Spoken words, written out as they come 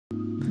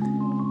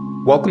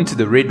Welcome to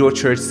the Red Door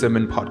Church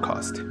Sermon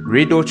Podcast.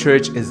 Red Door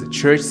Church is a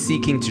church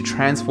seeking to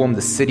transform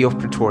the city of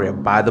Pretoria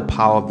by the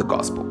power of the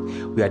gospel.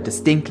 We are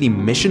distinctly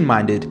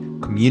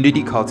mission-minded,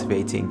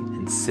 community-cultivating,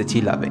 and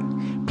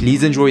city-loving.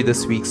 Please enjoy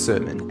this week's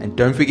sermon, and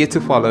don't forget to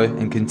follow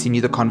and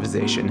continue the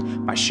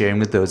conversation by sharing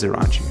with those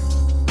around you.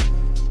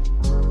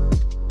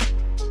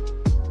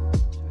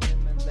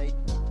 And they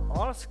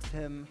asked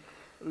him,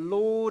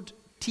 "Lord,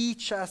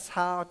 teach us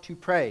how to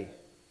pray."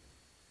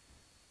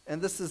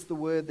 And this is the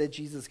word that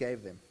Jesus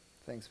gave them.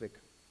 Thanks, Vic.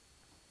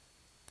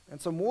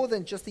 And so more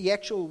than just the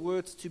actual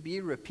words to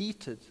be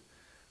repeated,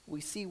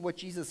 we see what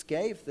Jesus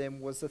gave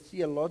them was a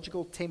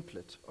theological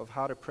template of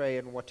how to pray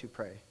and what to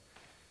pray.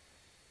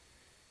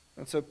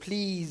 And so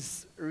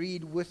please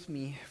read with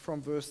me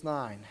from verse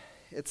 9.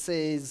 It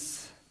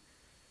says,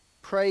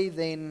 "Pray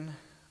then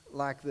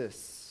like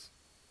this.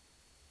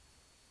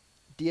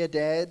 Dear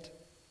Dad,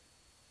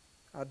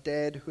 our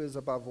Dad who is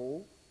above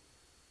all,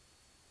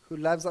 who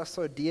loves us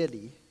so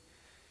dearly,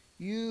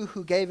 you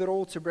who gave it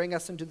all to bring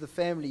us into the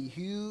family,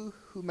 you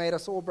who made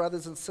us all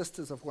brothers and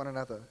sisters of one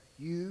another,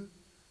 you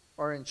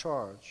are in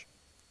charge.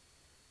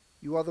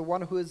 You are the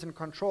one who is in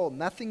control.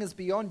 Nothing is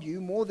beyond you,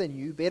 more than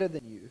you, better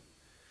than you.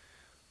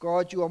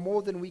 God, you are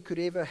more than we could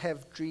ever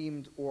have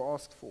dreamed or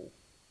asked for.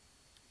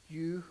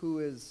 You who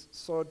is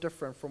so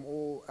different from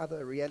all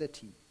other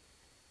reality.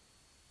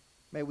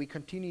 May we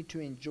continue to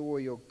enjoy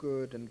your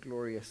good and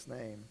glorious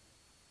name.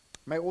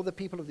 May all the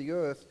people of the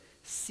earth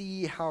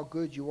see how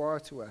good you are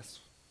to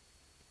us.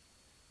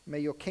 May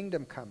your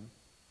kingdom come,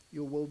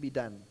 your will be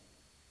done,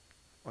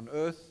 on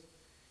earth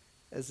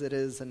as it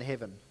is in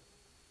heaven.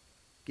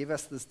 Give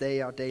us this day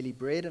our daily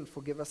bread, and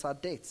forgive us our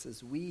debts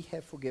as we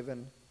have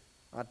forgiven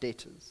our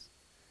debtors.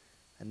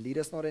 And lead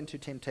us not into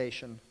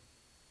temptation,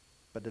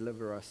 but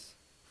deliver us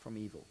from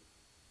evil."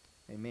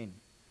 Amen.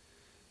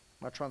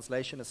 My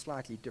translation is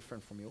slightly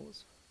different from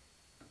yours.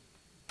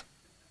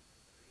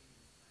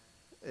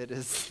 It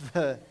is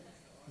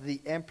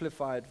the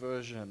amplified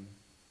version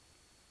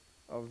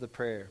of the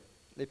prayer.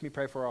 Let me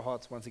pray for our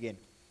hearts once again.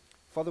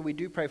 Father, we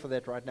do pray for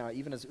that right now,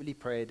 even as Uli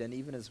prayed and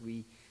even as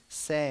we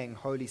sang,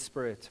 "Holy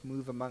Spirit,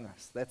 move among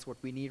us." That's what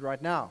we need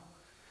right now.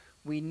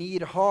 We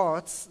need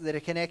hearts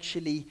that can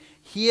actually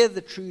hear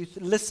the truth,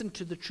 listen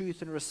to the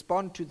truth, and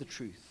respond to the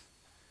truth.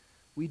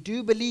 We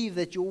do believe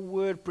that your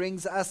word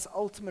brings us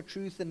ultimate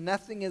truth, and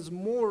nothing is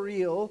more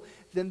real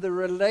than the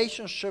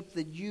relationship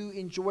that you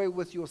enjoy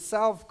with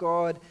yourself,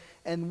 God,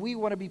 and we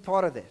want to be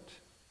part of that.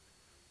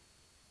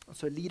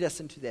 So lead us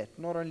into that,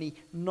 not only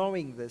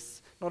knowing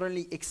this, not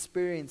only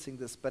experiencing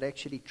this, but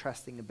actually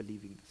trusting and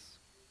believing this.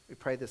 We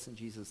pray this in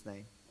Jesus'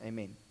 name.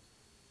 Amen.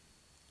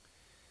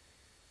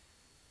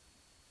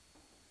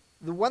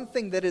 The one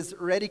thing that is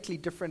radically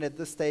different at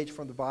this stage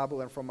from the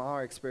Bible and from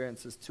our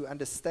experiences to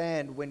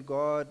understand when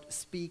God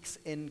speaks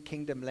in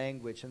kingdom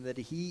language and that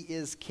he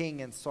is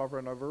king and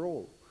sovereign over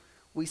all.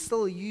 We're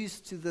still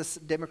used to this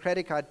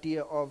democratic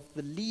idea of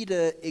the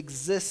leader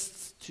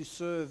exists to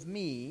serve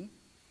me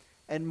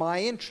and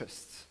my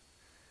interests.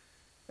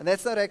 And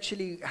that's not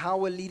actually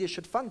how a leader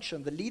should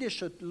function. The leader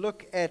should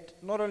look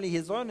at not only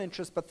his own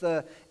interests, but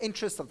the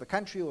interests of the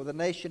country or the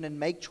nation and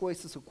make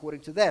choices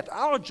according to that.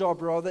 Our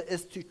job, rather,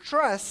 is to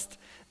trust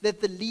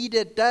that the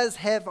leader does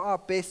have our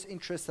best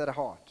interests at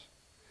heart.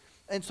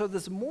 And so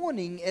this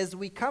morning, as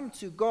we come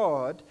to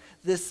God,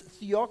 this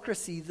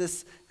theocracy,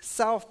 this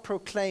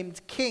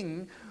self-proclaimed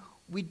king,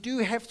 we do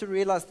have to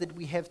realize that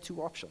we have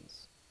two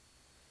options.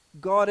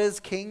 God is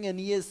king and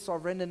he is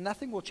sovereign, and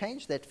nothing will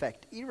change that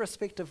fact.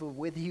 Irrespective of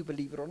whether you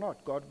believe it or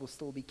not, God will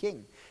still be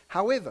king.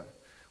 However,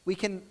 we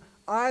can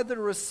either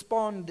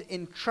respond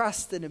in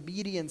trust and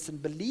obedience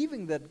and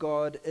believing that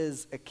God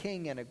is a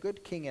king and a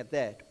good king at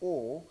that,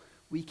 or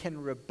we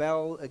can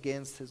rebel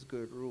against his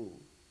good rule.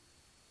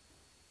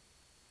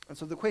 And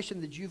so the question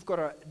that you've got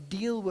to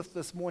deal with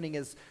this morning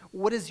is,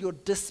 what is your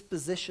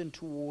disposition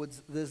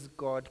towards this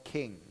God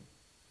king?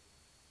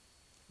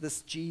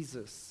 This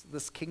Jesus,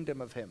 this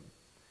kingdom of him?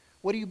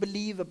 What do you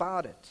believe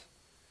about it?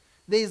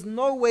 There's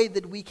no way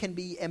that we can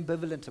be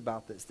ambivalent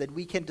about this, that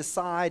we can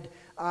decide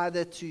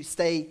either to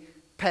stay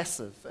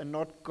passive and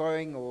not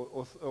going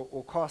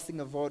or casting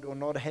a vote or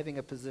not having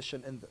a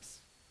position in this.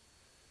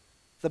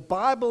 The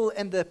Bible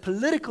and the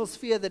political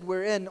sphere that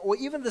we're in, or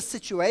even the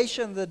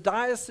situation, the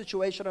dire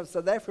situation of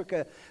South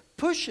Africa,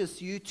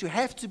 pushes you to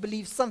have to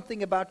believe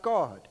something about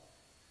God,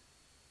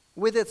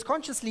 whether it's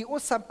consciously or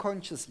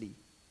subconsciously.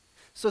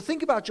 So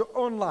think about your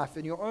own life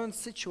and your own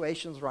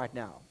situations right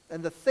now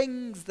and the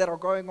things that are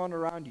going on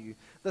around you,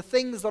 the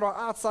things that are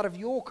outside of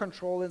your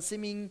control and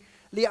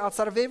seemingly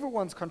outside of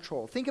everyone's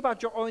control. Think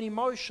about your own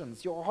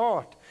emotions, your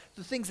heart,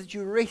 the things that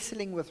you're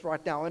wrestling with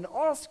right now, and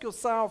ask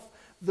yourself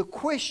the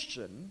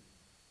question,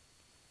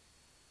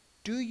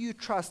 do you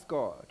trust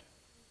God?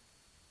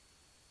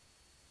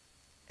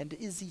 And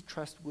is he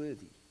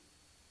trustworthy?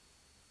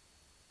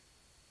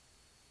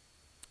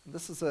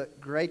 This is a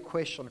great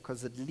question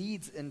because it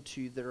leads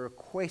into the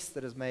request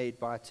that is made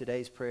by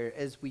today's prayer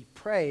as we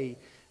pray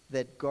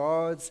that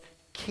God's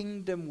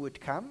kingdom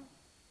would come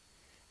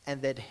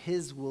and that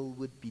his will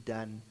would be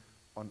done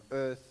on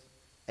earth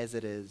as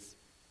it is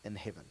in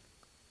heaven.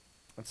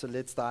 And so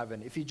let's dive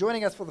in. If you're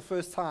joining us for the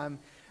first time,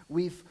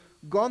 we've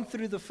gone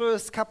through the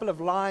first couple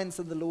of lines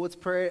of the Lord's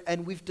Prayer,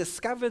 and we've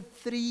discovered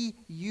three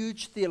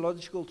huge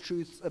theological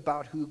truths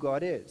about who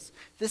God is.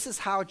 This is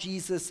how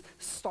Jesus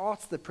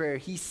starts the prayer.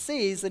 He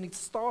says, and he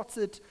starts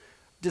it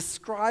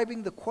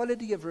describing the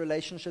quality of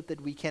relationship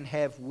that we can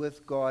have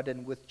with God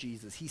and with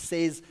Jesus. He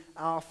says,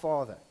 "Our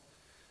Father,"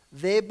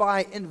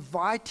 thereby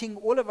inviting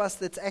all of us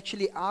that's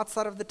actually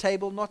outside of the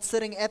table, not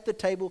sitting at the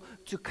table,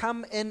 to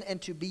come in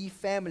and to be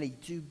family,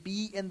 to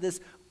be in this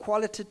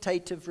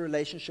qualitative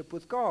relationship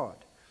with God.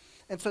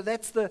 And so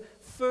that's the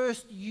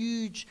first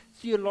huge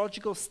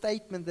theological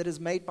statement that is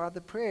made by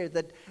the prayer,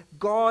 that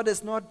God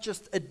is not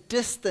just a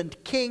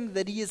distant king,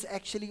 that he is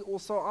actually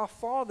also our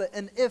Father.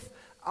 And if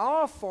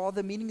our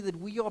Father, meaning that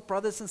we are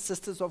brothers and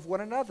sisters of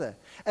one another,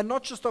 and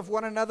not just of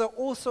one another,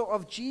 also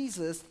of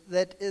Jesus,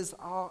 that is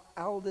our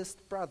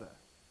eldest brother.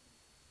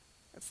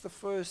 That's the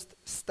first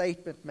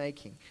statement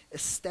making,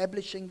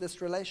 establishing this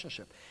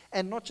relationship.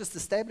 And not just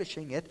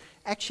establishing it,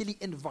 actually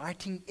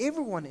inviting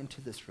everyone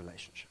into this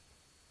relationship.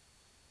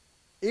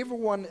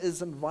 Everyone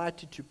is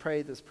invited to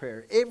pray this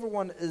prayer.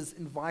 Everyone is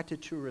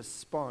invited to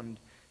respond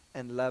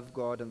and love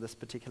God in this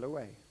particular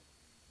way.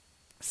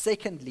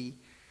 Secondly,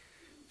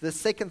 the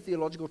second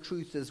theological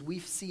truth is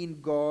we've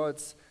seen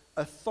God's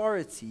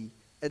authority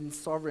and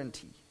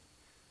sovereignty.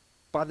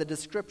 By the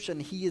description,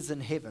 he is in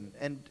heaven.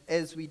 And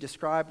as we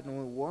describe and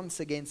we'll once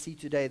again see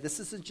today, this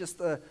isn't just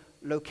a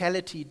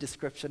locality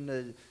description,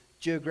 a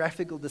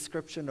geographical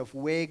description of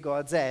where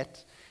God's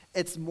at.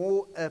 It's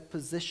more a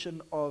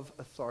position of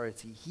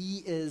authority.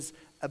 He is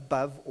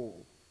above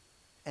all,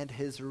 and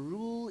his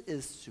rule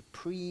is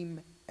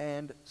supreme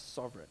and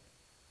sovereign.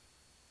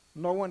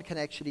 No one can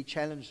actually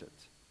challenge it.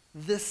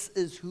 This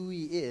is who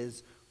he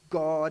is.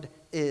 God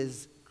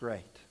is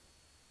great.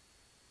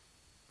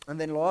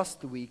 And then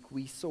last week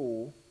we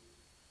saw,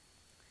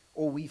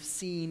 or we've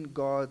seen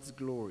God's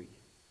glory.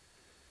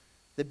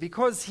 That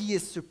because he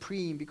is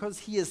supreme, because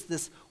he is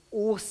this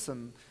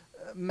awesome,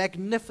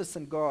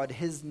 magnificent God,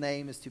 his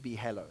name is to be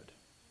hallowed.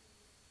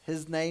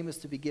 His name is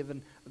to be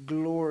given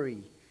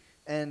glory,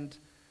 and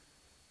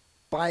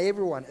by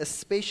everyone,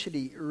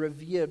 especially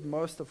revered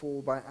most of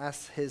all by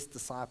us, his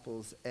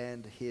disciples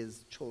and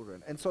his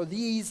children. And so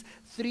these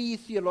three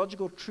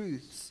theological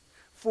truths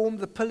form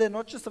the pillar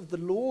not just of the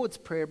Lord's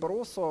Prayer, but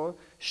also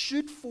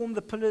should form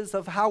the pillars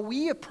of how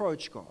we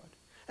approach God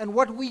and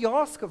what we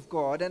ask of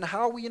God and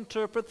how we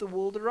interpret the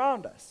world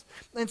around us.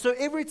 And so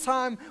every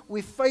time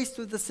we're faced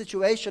with this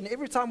situation,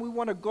 every time we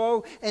want to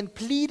go and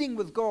pleading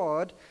with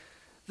God,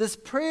 this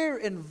prayer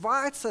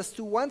invites us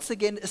to once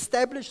again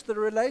establish the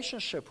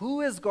relationship.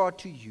 Who is God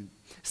to you?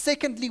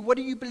 Secondly, what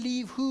do you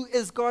believe? Who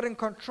is God in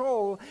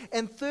control?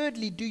 And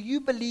thirdly, do you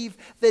believe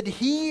that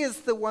he is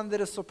the one that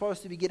is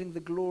supposed to be getting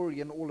the glory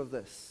in all of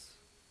this?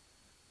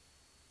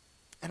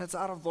 And it's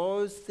out of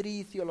those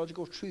three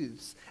theological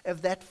truths,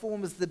 if that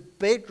forms the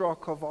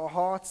bedrock of our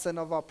hearts and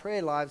of our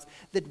prayer lives,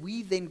 that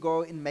we then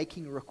go in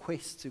making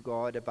requests to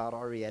God about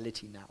our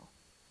reality now.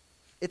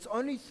 It's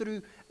only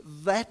through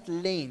that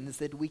lens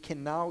that we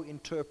can now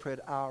interpret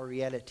our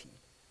reality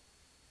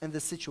and the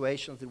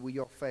situations that we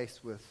are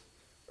faced with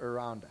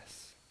around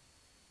us.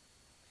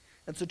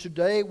 And so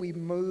today we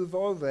move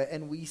over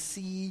and we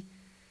see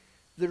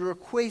the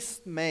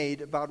request made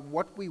about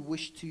what we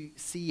wish to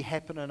see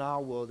happen in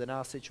our world, in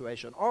our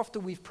situation. After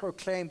we've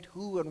proclaimed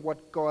who and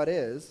what God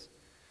is,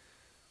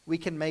 we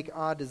can make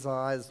our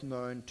desires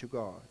known to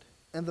God.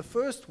 And the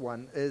first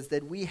one is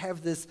that we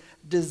have this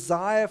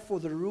desire for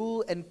the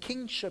rule and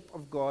kingship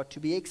of God to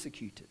be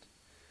executed.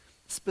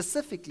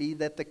 Specifically,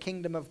 that the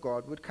kingdom of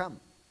God would come.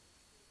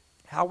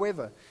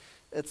 However,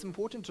 it's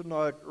important to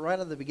note right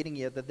at the beginning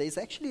here that there's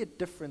actually a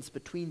difference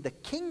between the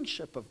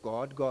kingship of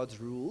God, God's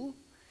rule,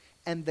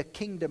 and the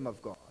kingdom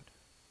of God.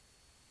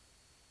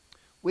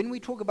 When we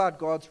talk about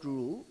God's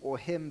rule, or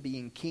him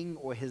being king,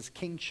 or his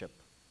kingship,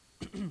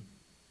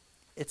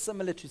 it's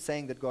similar to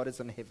saying that God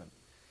is in heaven.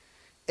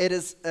 It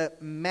is a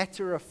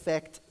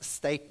matter-of-fact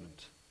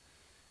statement.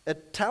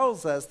 It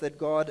tells us that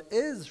God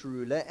is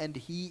ruler and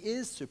he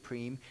is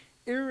supreme,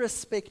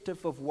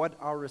 irrespective of what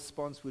our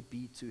response would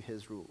be to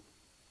his rule.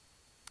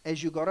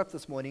 As you got up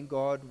this morning,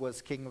 God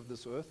was king of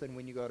this earth, and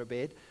when you go to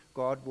bed,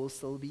 God will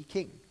still be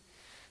king.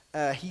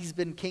 He's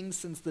been king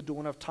since the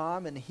dawn of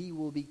time, and he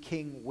will be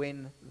king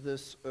when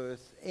this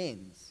earth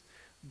ends.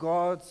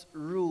 God's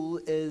rule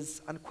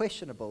is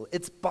unquestionable.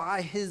 It's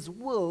by his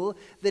will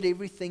that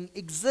everything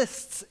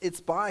exists.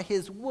 It's by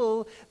his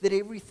will that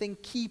everything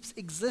keeps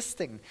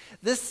existing.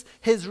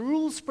 His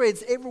rule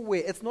spreads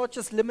everywhere. It's not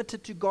just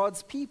limited to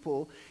God's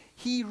people.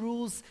 He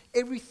rules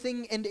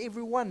everything and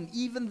everyone.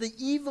 Even the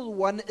evil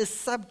one is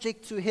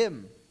subject to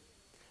him.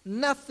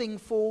 Nothing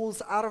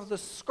falls out of the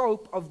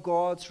scope of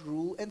God's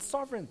rule and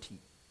sovereignty.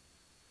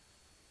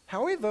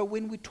 However,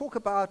 when we talk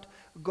about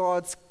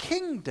God's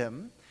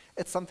kingdom,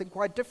 it's something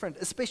quite different,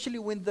 especially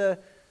when the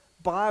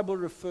Bible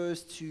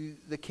refers to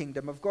the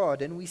kingdom of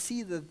God. And we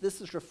see that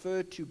this is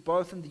referred to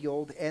both in the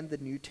Old and the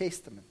New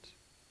Testament.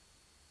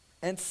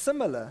 And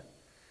similar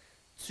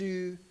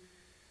to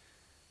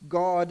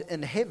God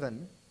in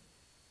heaven,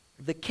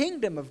 the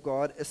kingdom of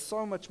God is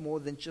so much more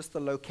than just the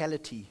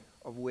locality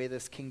of where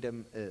this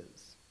kingdom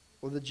is,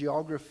 or the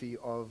geography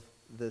of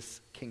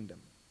this kingdom.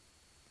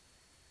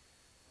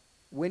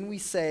 When we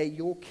say,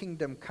 your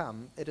kingdom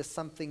come, it is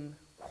something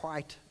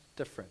quite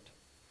different.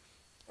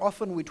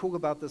 Often we talk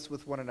about this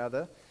with one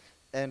another,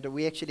 and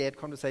we actually had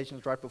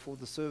conversations right before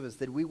the service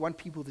that we want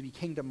people to be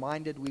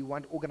kingdom-minded. We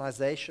want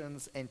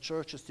organizations and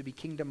churches to be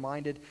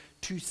kingdom-minded,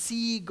 to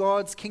see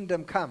God's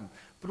kingdom come.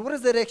 But what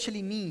does that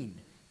actually mean?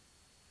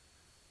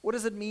 What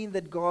does it mean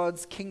that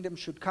God's kingdom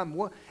should come?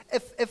 Well,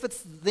 if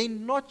it's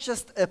then not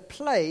just a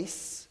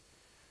place,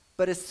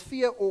 but a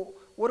sphere, or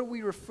what are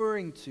we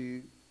referring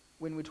to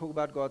when we talk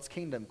about God's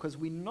kingdom? Because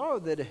we know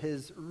that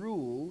his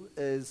rule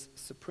is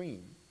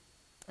supreme,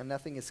 and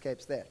nothing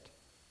escapes that.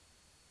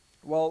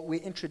 Well, we're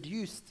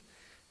introduced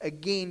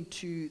again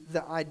to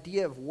the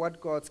idea of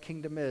what God's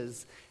kingdom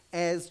is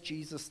as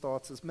Jesus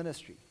starts his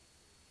ministry.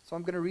 So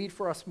I'm going to read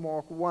for us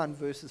Mark 1,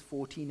 verses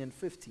 14 and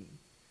 15.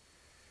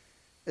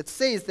 It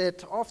says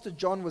that after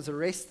John was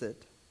arrested,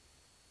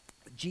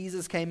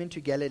 Jesus came into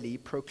Galilee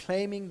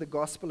proclaiming the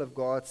gospel of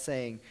God,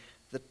 saying,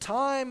 "The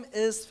time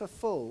is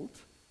fulfilled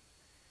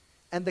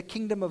and the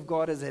kingdom of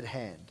God is at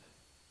hand.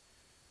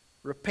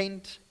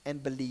 Repent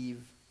and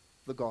believe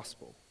the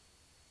gospel."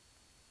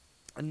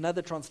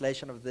 Another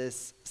translation of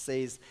this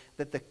says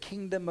that the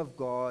kingdom of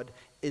God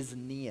is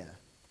near,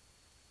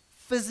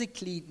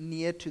 physically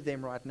near to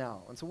them right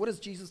now. And so what is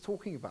Jesus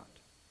talking about?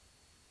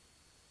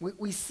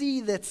 We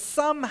see that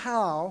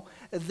somehow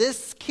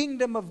this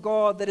kingdom of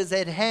God that is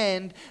at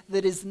hand,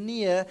 that is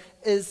near,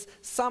 is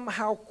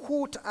somehow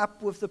caught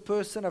up with the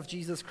person of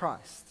Jesus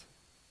Christ.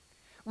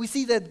 We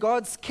see that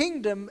God's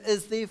kingdom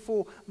is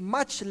therefore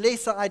much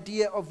less an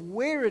idea of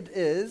where it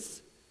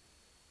is,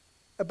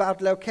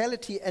 about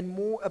locality, and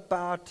more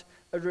about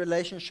a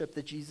relationship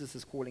that Jesus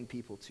is calling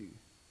people to.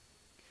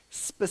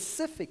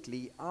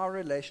 Specifically, our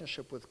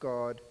relationship with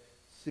God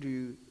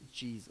through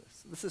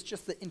Jesus. This is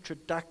just the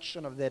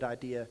introduction of that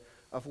idea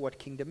of what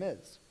kingdom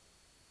is.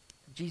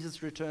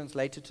 Jesus returns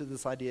later to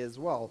this idea as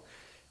well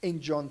in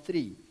John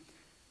 3,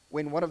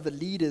 when one of the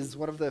leaders,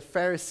 one of the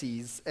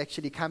Pharisees,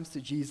 actually comes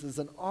to Jesus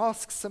and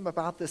asks him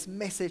about this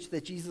message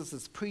that Jesus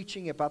is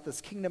preaching about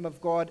this kingdom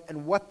of God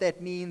and what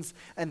that means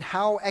and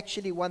how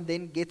actually one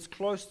then gets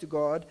close to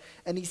God.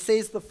 And he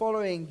says the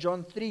following,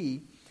 John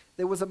 3,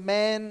 "There was a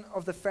man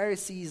of the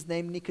Pharisees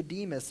named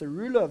Nicodemus, a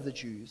ruler of the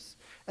Jews.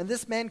 And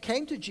this man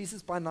came to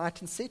Jesus by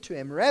night and said to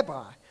him,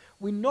 'Rabbi,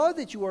 we know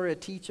that you are a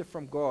teacher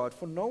from God,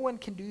 for no one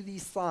can do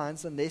these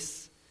signs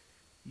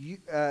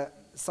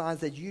signs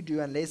that you do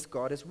unless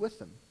God is with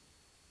them.'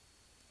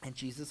 And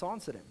Jesus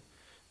answered him,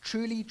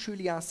 'Truly,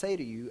 truly, I say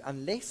to you,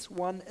 unless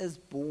one is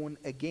born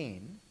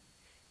again,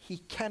 he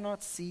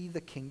cannot see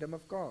the kingdom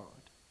of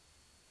God.'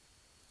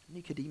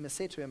 Nicodemus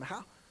said to him,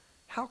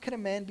 How can a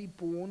man be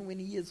born when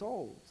he is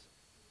old?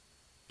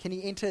 Can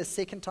he enter a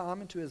second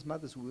time into his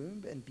mother's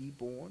womb and be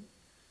born?'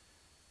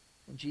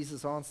 And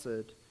Jesus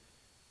answered,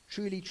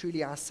 'Truly,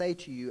 truly, I say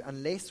to you,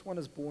 unless one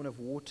is born of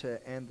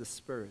water and the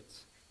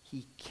Spirit,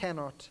 he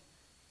cannot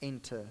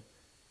enter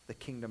the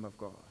kingdom of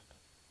God.'"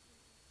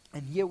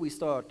 And here we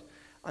start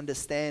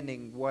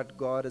understanding what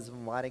God is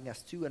inviting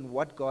us to and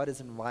what God is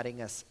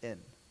inviting us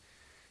in.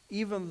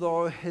 Even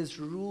though his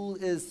rule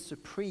is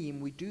supreme,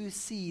 we do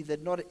see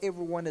that not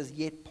everyone is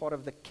yet part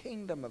of the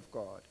kingdom of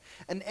God.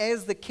 And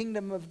as the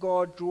kingdom of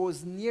God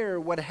draws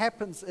nearer, what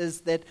happens is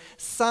that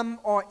some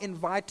are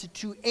invited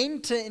to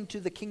enter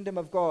into the kingdom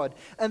of God.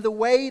 And the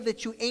way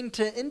that you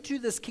enter into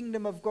this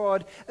kingdom of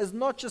God is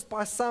not just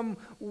by some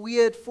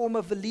weird form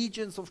of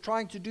allegiance of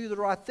trying to do the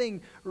right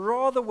thing.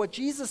 Rather, what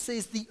Jesus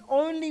says, the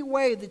only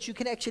way that you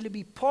can actually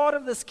be part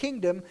of this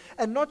kingdom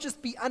and not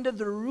just be under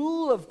the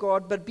rule of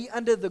God, but be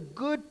under the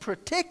good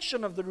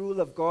protection of the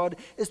rule of God,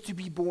 is to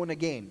be born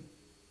again.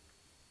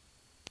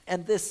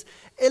 And this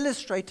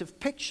illustrative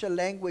picture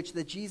language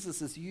that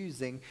Jesus is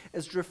using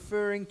is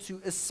referring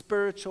to a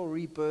spiritual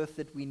rebirth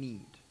that we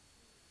need.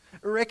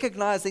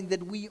 Recognizing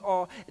that we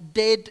are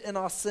dead in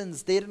our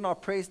sins, dead in our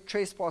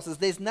trespasses.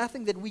 There's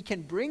nothing that we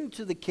can bring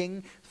to the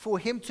King for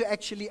him to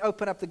actually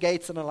open up the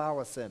gates and allow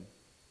us in.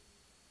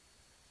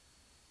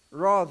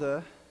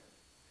 Rather,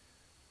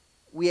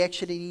 we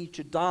actually need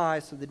to die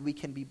so that we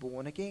can be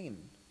born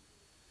again.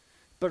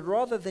 But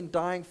rather than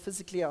dying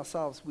physically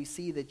ourselves, we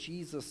see that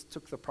Jesus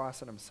took the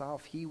price on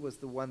himself. He was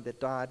the one that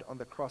died on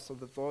the cross, so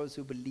that those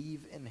who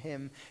believe in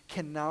him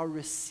can now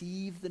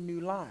receive the new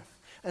life.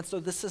 And so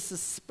this is a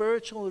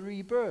spiritual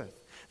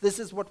rebirth. This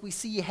is what we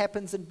see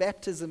happens in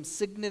baptism,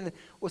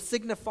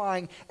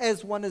 signifying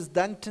as one is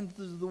dunked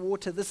into the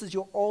water. This is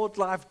your old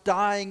life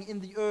dying in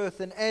the earth.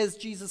 And as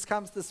Jesus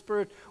comes, the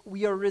Spirit,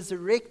 we are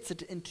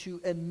resurrected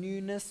into a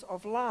newness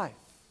of life.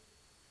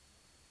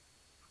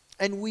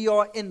 And we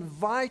are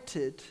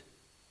invited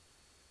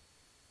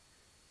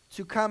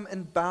to come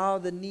and bow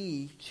the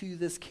knee to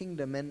this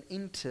kingdom and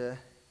enter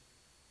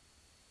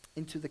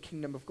into the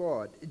kingdom of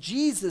God.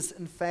 Jesus,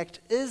 in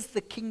fact, is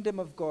the kingdom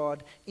of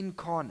God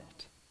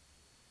incarnate.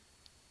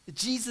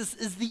 Jesus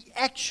is the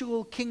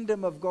actual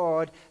kingdom of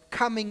God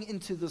coming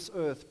into this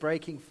earth,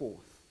 breaking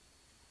forth,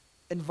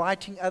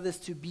 inviting others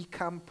to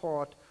become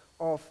part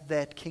of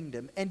that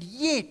kingdom. And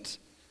yet,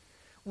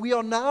 we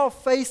are now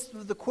faced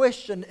with the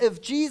question,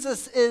 if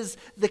Jesus is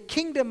the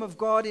kingdom of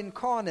God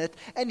incarnate,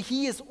 and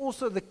he is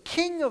also the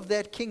king of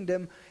that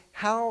kingdom,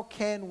 how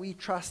can we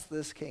trust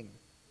this king?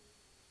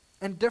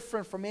 And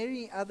different from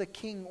any other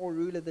king or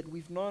ruler that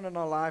we've known in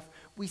our life,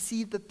 we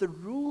see that the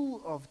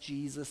rule of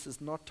Jesus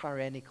is not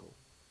tyrannical.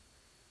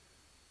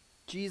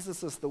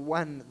 Jesus is the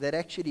one that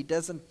actually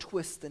doesn't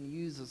twist and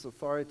use his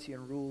authority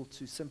and rule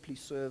to simply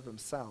serve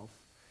himself,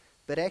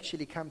 but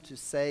actually come to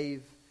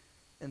save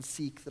and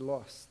seek the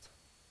lost.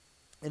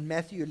 In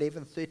Matthew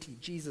 11:30,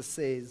 Jesus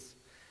says,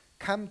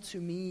 "Come to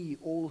me,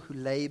 all who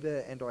labor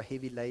and are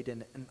heavy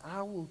laden, and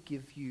I will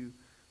give you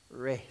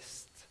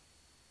rest.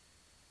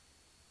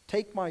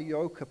 Take my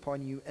yoke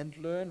upon you and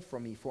learn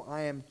from me, for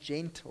I am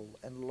gentle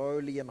and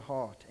lowly in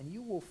heart, and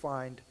you will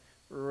find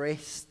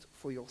rest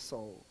for your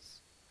souls.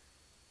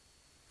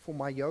 For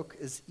my yoke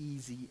is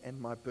easy and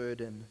my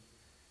burden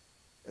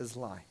is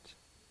light."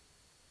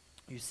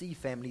 You see,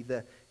 family,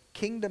 the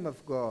kingdom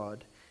of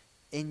God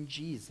in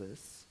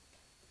Jesus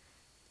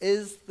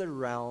is the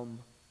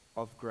realm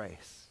of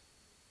grace.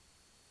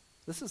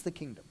 This is the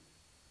kingdom.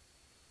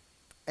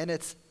 And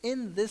it's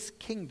in this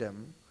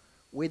kingdom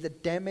where the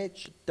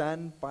damage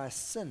done by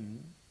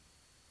sin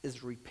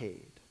is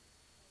repaired.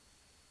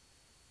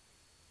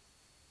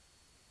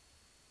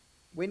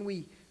 When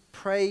we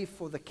pray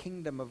for the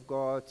kingdom of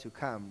God to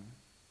come,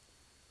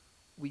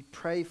 we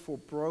pray for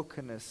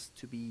brokenness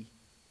to be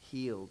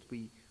healed.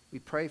 We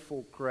pray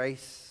for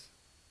grace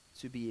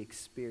to be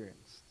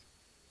experienced.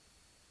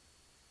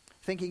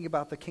 Thinking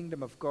about the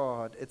kingdom of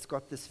God, it's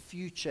got this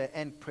future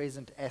and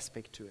present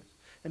aspect to it.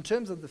 In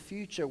terms of the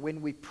future,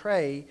 when we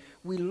pray,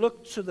 we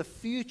look to the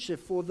future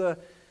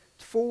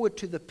forward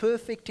to the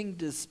perfecting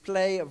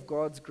display of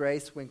God's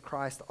grace when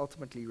Christ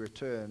ultimately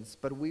returns.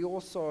 But we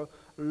also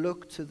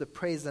look to the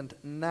present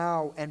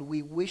now, and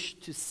we wish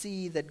to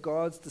see that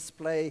God's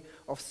display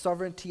of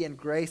sovereignty and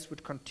grace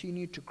would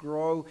continue to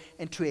grow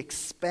and to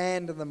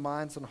expand in the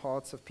minds and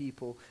hearts of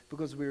people,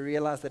 because we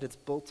realize that it's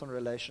built on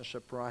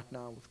relationship right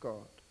now with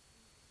God.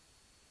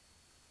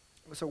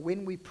 So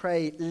when we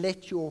pray,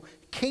 "Let your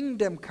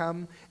kingdom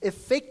come,"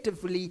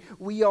 effectively,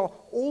 we are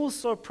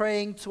also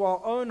praying to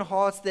our own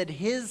hearts that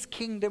his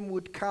kingdom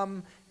would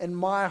come in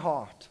my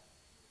heart.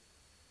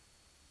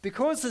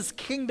 Because his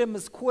kingdom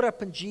is caught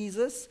up in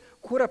Jesus,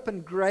 caught up in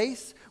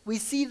grace, we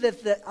see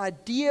that the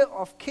idea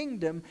of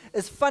kingdom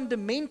is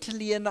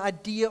fundamentally an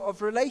idea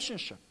of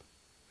relationship.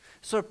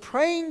 So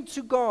praying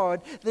to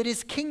God that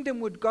his kingdom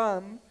would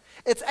come,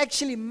 it's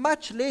actually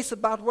much less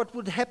about what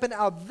would happen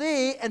out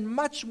there and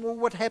much more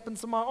what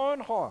happens in my own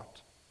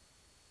heart.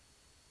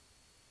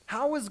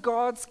 How is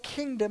God's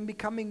kingdom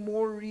becoming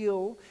more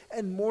real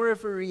and more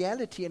of a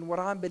reality in what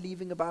I'm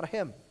believing about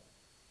him?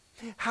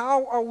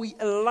 How are we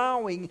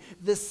allowing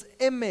this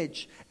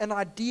image and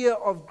idea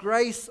of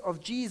grace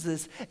of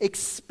Jesus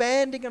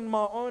expanding in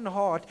my own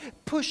heart,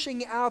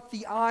 pushing out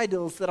the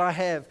idols that I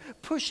have,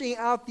 pushing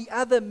out the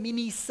other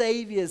mini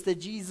saviors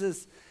that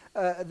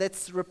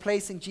that's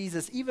replacing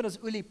Jesus? Even as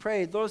Uli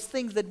prayed, those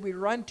things that we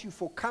run to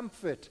for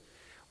comfort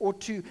or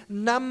to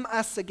numb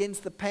us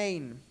against the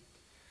pain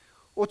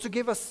or to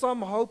give us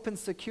some hope and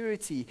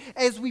security.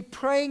 As we're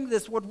praying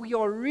this, what we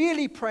are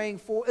really praying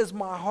for is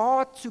my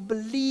heart to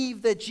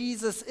believe that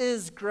Jesus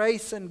is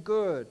grace and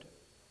good.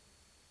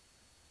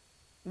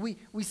 We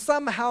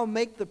somehow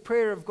make the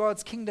prayer of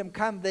God's kingdom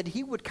come, that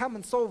he would come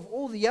and solve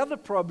all the other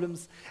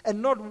problems,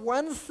 and not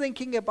once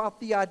thinking about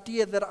the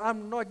idea that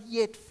I'm not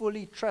yet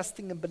fully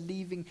trusting and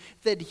believing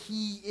that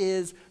he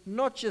is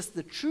not just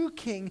the true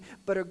king,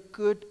 but a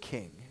good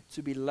king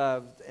to be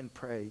loved and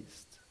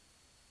praised.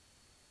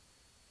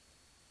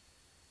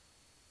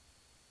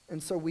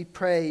 And so we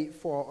pray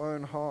for our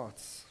own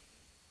hearts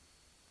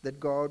that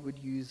God would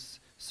use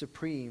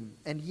supreme.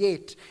 And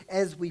yet,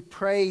 as we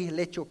pray,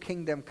 "Let your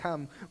kingdom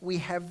come," we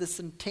have this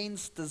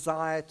intense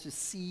desire to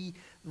see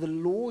the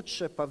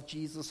lordship of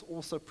Jesus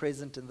also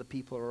present in the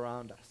people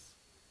around us,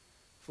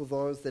 for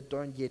those that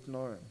don't yet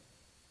know him.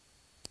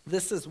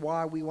 This is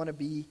why we want to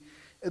be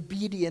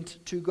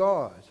obedient to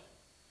God.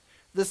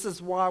 This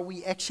is why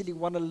we actually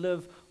want to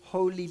live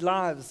holy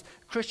lives.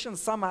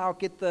 Christians somehow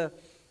get the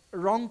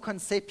wrong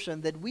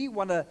conception that we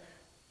want to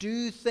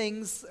do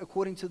things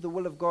according to the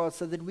will of God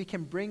so that we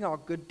can bring our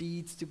good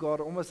deeds to God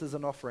almost as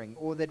an offering,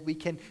 or that we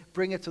can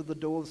bring it to the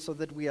door so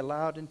that we're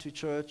allowed into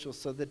church, or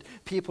so that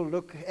people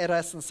look at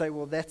us and say,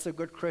 "Well, that's a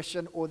good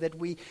Christian," or that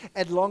we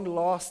at long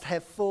last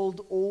have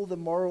filled all the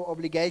moral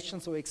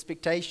obligations or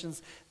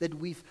expectations that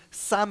we've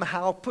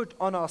somehow put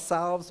on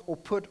ourselves or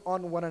put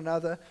on one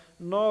another.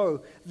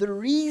 No, the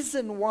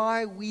reason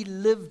why we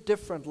live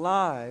different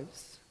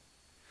lives,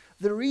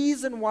 the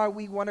reason why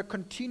we want to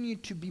continue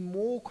to be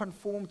more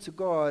conformed to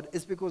God,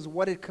 is because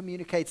what it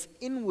communicates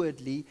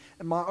inwardly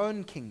in my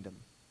own kingdom.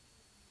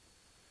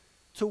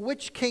 To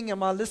which king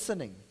am I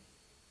listening?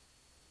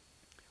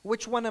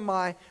 Which one am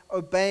I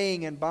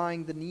obeying and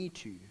bowing the knee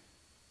to?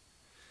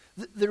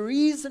 The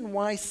reason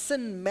why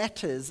sin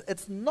matters,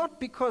 it's not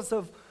because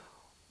of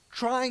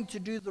trying to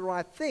do the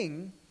right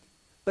thing,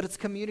 but it's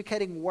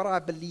communicating what I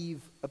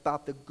believe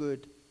about the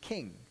good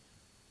king.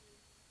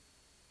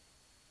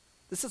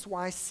 This is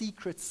why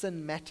secret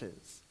sin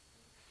matters.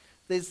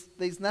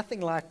 There's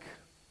nothing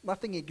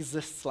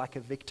exists like a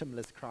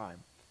victimless crime.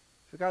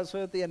 Have you guys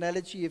heard the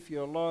analogy? If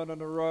you're alone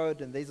on a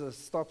road and there's a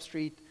stop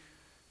street,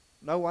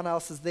 no one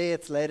else is there,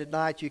 it's late at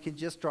night, you can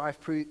just drive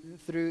through.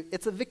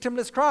 It's a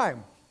victimless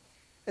crime.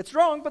 It's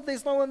wrong, but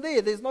there's no one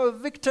there. There's no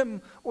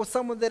victim or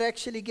someone that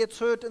actually gets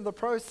hurt in the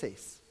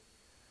process.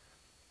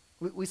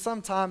 We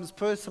sometimes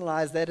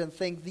personalize that and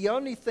think the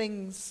only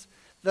things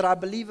that I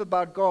believe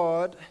about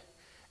God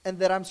and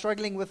that I'm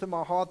struggling with in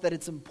my heart that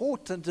it's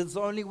important is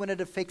only when it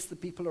affects the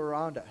people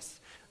around us.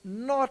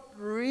 Not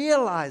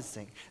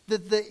realizing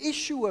that the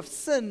issue of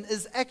sin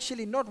is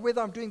actually not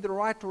whether I'm doing the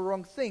right or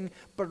wrong thing,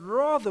 but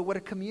rather what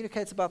it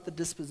communicates about the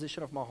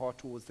disposition of my heart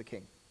towards the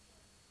King.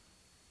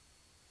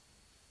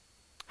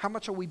 How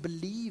much are we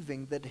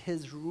believing that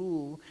His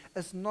rule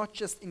is not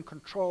just in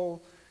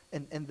control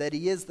and that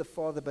He is the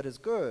Father but is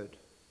good?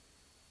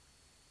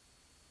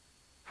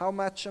 How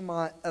much am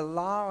I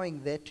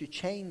allowing that to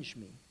change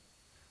me?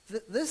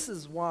 This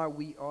is why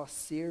we are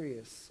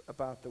serious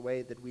about the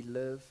way that we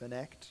live and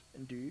act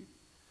and do.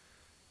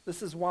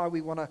 This is why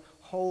we want to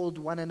hold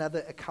one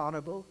another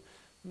accountable,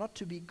 not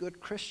to be good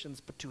Christians,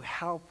 but to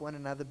help one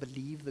another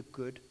believe the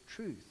good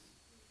truth.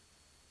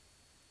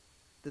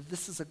 That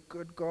this is a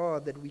good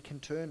God that we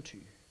can turn to.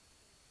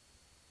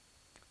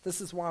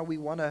 This is why we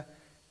want to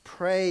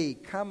pray,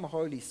 come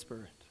Holy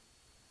Spirit,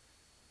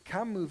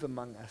 come move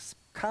among us,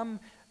 come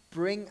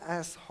bring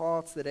us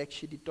hearts that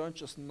actually don't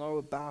just know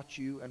about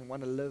you and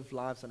want to live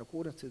lives in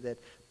accordance to that,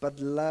 but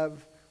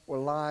love or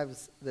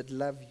lives that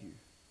love you.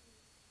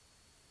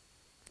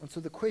 And so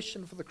the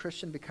question for the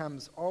Christian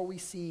becomes, are we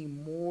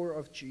seeing more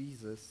of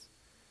Jesus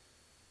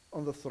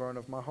on the throne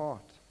of my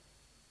heart?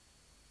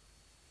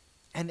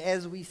 And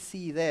as we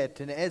see that,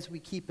 and as we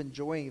keep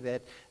enjoying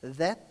that,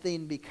 that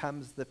then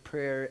becomes the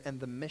prayer and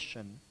the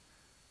mission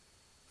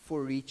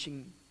for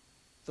reaching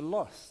the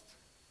lost.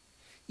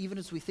 Even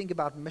as we think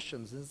about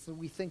missions, as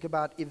we think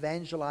about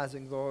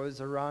evangelizing those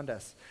around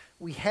us,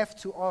 we have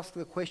to ask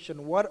the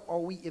question, what are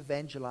we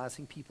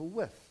evangelizing people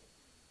with?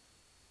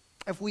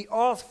 If we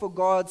ask for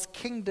God's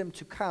kingdom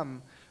to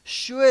come,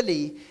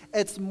 surely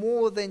it's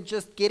more than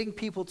just getting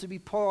people to be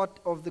part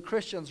of the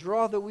Christians.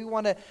 Rather, we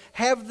want to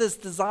have this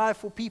desire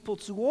for people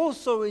to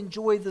also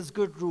enjoy this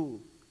good rule,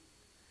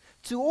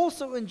 to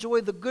also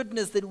enjoy the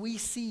goodness that we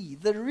see.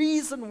 The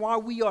reason why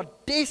we are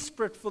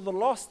desperate for the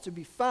lost to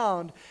be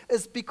found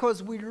is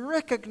because we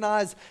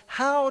recognize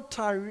how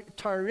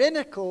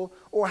tyrannical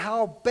or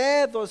how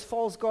bad those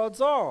false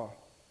gods are.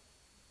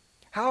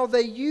 How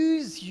they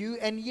use you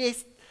and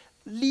yes,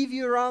 leave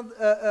you around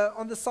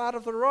on the side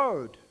of the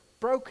road,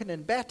 broken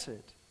and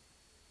battered.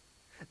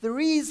 The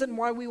reason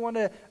why we want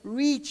to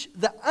reach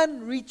the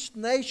unreached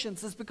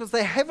nations is because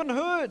they haven't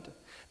heard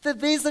that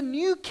there's a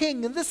new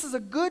king, and this is a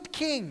good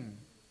king.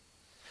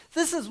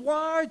 This is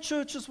why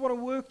churches want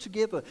to work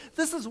together.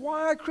 This is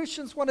why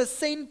Christians want to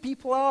send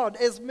people out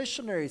as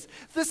missionaries.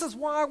 This is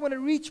why I want to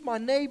reach my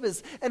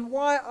neighbors, and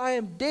why I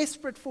am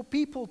desperate for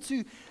people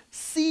to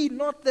see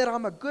not that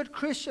I'm a good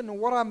Christian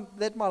and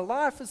that my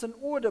life is in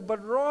order,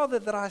 but rather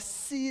that I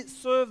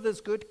serve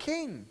this good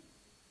king.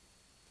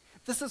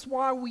 This is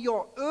why we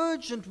are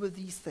urgent with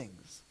these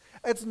things.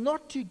 It's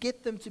not to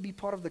get them to be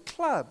part of the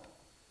club.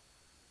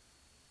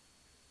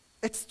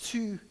 It's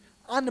to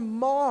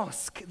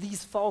unmask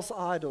these false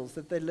idols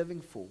that they're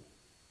living for,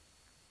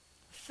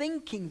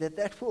 thinking that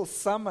that will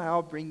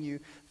somehow bring you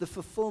the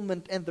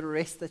fulfillment and the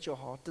rest that your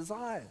heart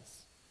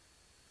desires.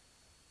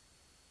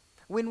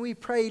 When we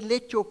pray,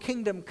 let your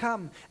kingdom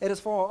come, it is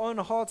for our own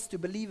hearts to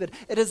believe it.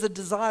 It is a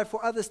desire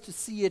for others to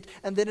see it,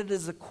 and then it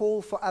is a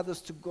call for others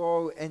to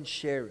go and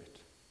share it.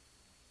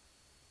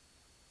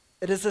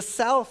 It is a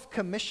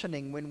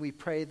self-commissioning when we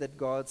pray that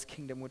God's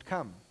kingdom would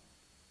come,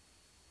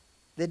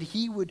 that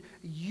He would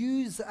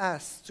use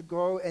us to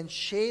go and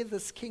share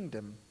this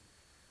kingdom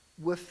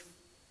with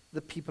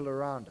the people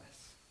around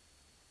us.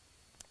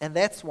 And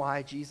that's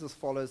why Jesus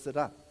follows it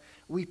up.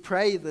 We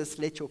pray this,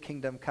 let your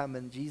kingdom come,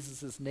 and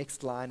Jesus'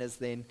 next line is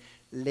then,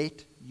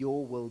 let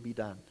your will be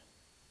done.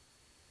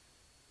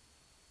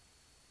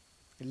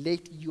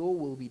 Let your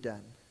will be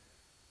done.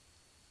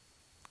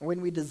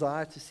 When we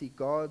desire to see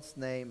God's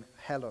name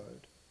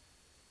hallowed,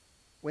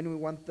 when we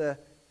want to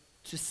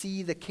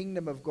see the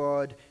kingdom of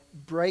God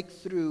break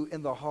through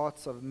in the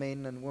hearts of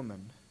men and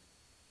women,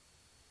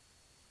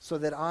 so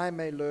that I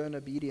may learn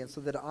obedience,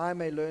 so that I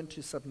may learn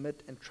to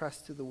submit and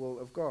trust to the will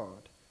of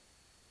God.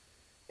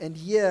 And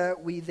here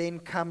we then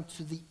come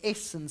to the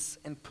essence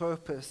and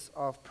purpose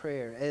of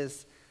prayer,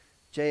 as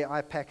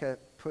J.I. Packer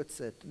puts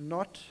it,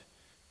 not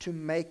to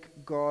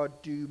make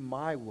God do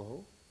my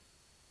will,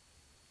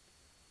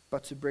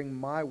 but to bring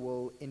my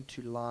will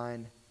into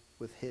line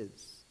with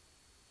His.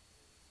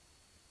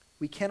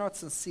 We cannot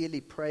sincerely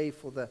pray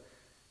for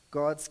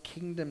God's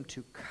kingdom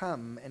to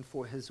come and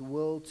for His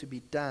will to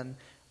be done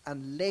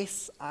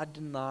unless I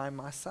deny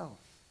myself,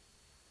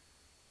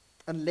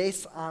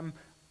 unless I'm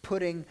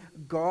putting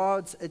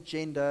God's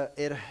agenda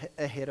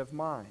ahead of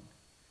mine,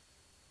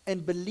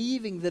 and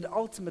believing that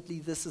ultimately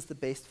this is the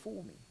best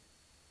for me.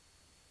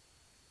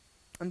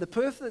 And the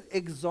perfect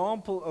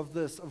example of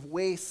this, of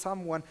where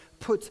someone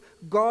puts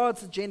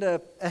God's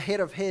agenda ahead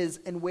of his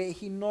and where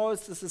he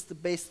knows this is the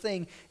best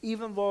thing,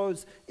 even though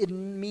it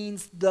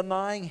means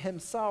denying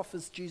himself,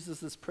 is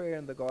Jesus' prayer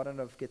in the Garden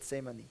of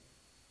Gethsemane.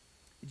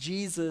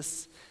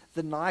 Jesus,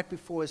 the night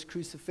before his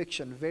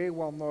crucifixion, very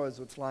well knows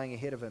what's lying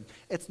ahead of him.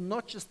 It's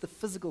not just the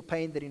physical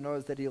pain that he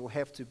knows that he'll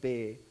have to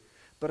bear,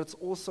 but it's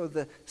also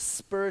the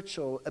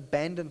spiritual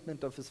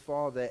abandonment of his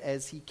Father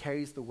as he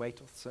carries the weight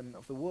of the sin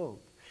of the world.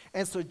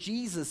 And so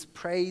Jesus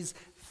prays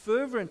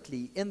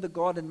fervently in the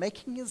garden,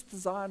 making his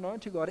desire known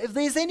to God. If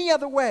there's any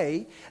other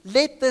way,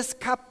 let this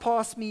cup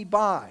pass me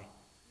by.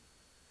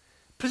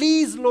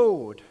 Please,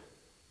 Lord.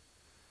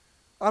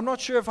 I'm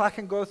not sure if I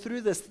can go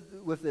through this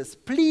with this.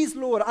 Please,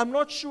 Lord, I'm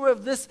not sure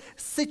if this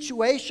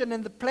situation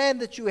and the plan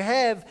that you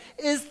have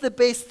is the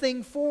best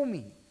thing for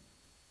me.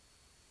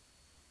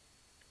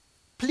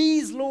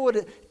 Please,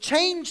 Lord,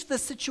 change the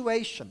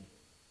situation.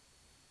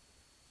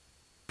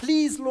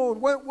 Please, Lord,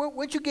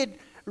 won't you get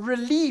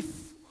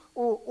relief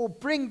or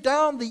bring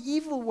down the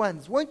evil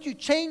ones? Won't you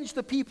change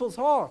the people's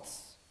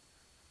hearts?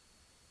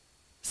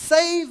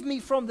 Save me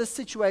from this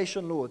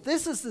situation, Lord.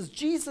 This is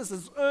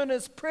Jesus'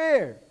 earnest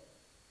prayer.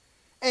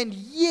 And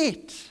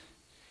yet,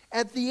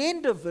 at the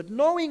end of it,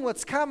 knowing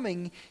what's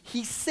coming,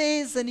 he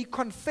says and he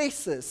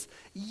confesses,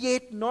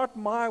 "Yet not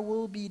my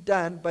will be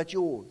done, but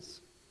yours."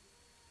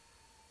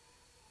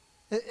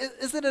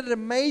 Isn't it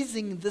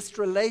amazing, this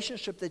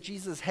relationship that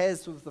Jesus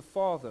has with the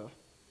Father?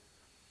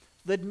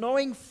 That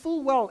knowing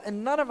full well,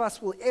 and none of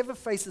us will ever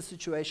face a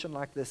situation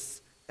like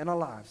this in our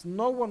lives.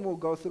 No one will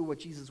go through what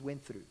Jesus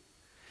went through.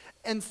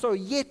 And so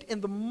yet,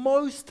 in the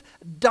most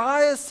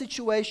dire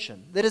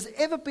situation that has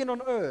ever been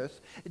on earth,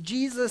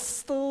 Jesus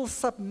still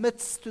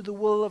submits to the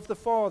will of the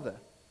Father,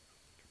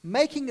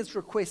 making his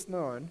request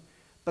known,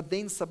 but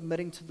then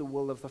submitting to the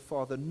will of the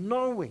Father,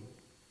 knowing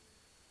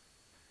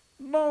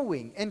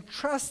and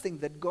trusting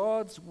that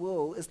God's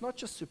will is not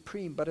just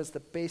supreme, but is the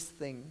best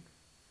thing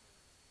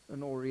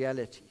in all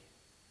reality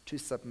to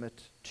submit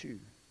to.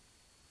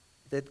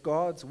 That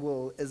God's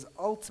will is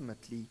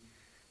ultimately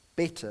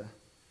better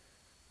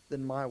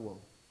than my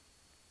will.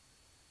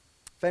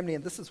 Family,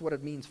 and this is what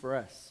it means for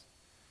us.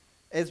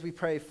 As we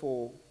pray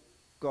for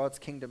God's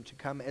kingdom to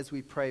come, as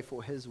we pray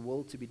for his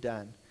will to be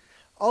done,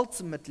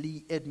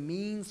 ultimately it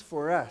means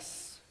for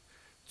us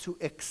to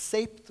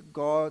accept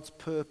God's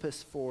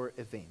purpose for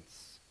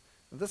events.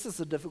 And this is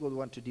a difficult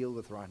one to deal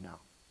with right now.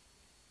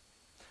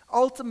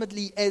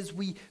 Ultimately, as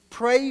we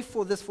pray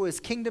for his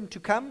kingdom to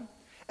come,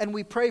 and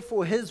we pray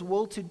for his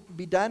will to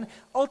be done,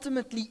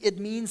 ultimately it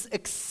means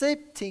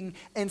accepting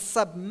and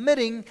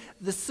submitting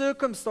the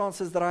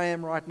circumstances that I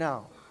am right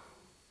now.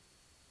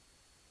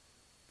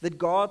 That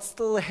God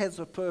still has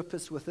a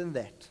purpose within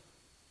that.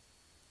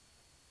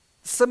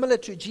 Similar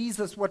to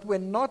Jesus, what we're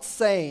not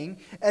saying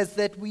is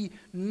that we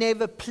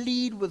never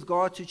plead with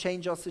God to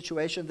change our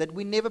situation, that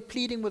we're never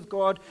pleading with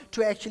God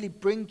to actually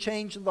bring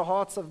change in the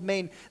hearts of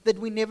men, that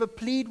we never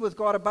plead with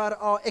God about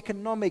our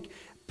economic,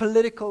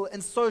 political,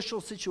 and social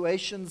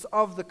situations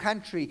of the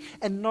country,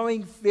 and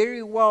knowing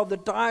very well the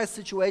dire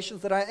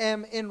situations that I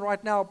am in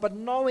right now, but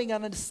knowing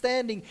and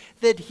understanding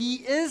that he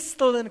is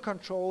still in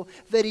control,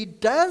 that he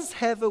does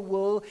have a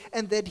will,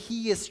 and that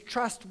he is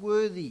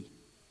trustworthy.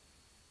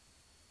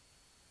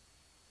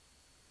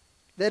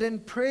 That in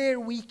prayer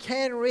we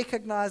can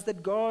recognize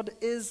that God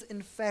is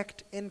in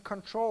fact in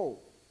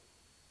control.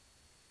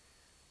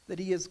 That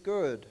he is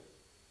good.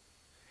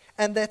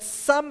 And that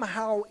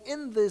somehow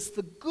in this,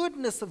 the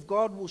goodness of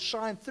God will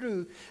shine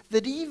through.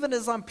 That even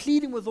as I'm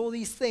pleading with all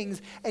these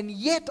things, and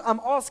yet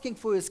I'm asking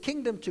for his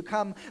kingdom to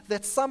come,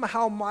 that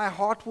somehow my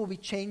heart will be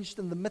changed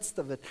in the midst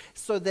of it.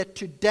 So that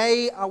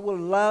today I will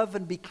love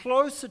and be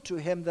closer to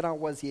him than I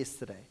was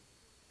yesterday.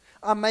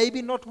 I'm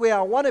maybe not where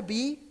I want to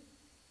be.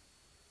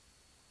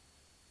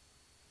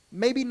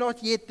 Maybe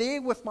not yet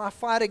there with my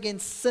fight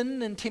against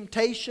sin and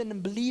temptation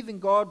and believing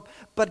God,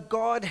 but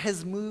God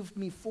has moved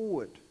me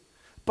forward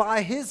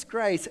by his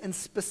grace, and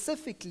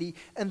specifically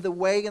in the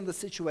way and the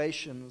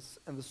situations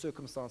and the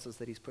circumstances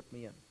that he's put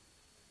me in.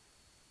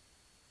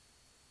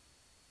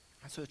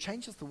 And so it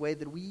changes the way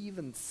that we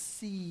even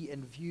see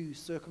and view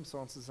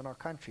circumstances in our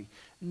country.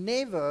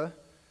 Never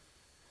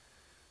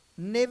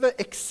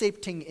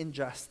accepting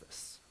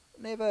injustice.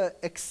 Never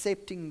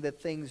accepting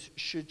that things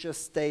should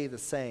just stay the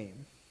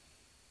same.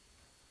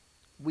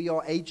 We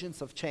are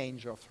agents of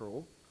change, after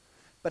all,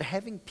 but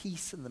having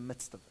peace in the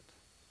midst of it.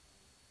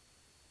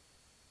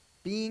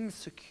 Being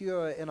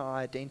secure in our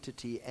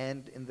identity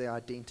and in the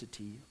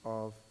identity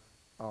of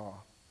our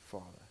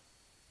Father.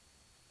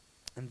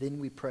 And then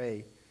we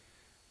pray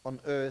on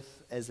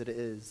earth as it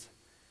is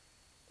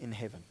in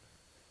heaven.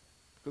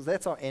 Because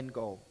that's our end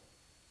goal.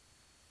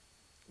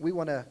 We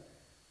want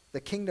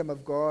the kingdom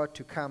of God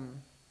to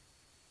come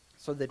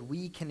so that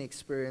we can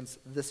experience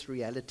this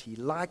reality,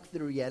 like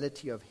the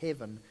reality of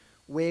heaven,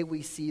 where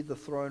we see the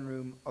throne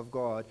room of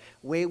God,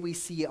 where we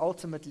see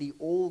ultimately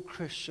all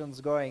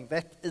Christians going.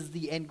 That is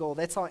the end goal.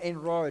 That's our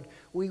end road.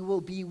 We will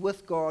be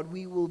with God.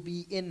 We will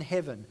be in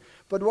heaven.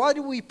 But why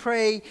do we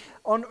pray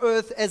on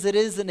earth as it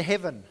is in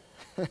heaven?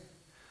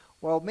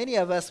 Well, many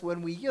of us,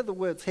 when we hear the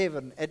words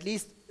heaven, at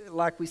least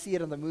like we see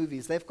it in the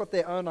movies, they've got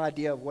their own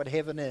idea of what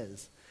heaven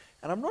is.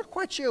 And I'm not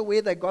quite sure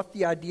where they got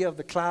the idea of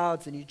the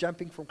clouds and you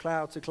jumping from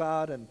cloud to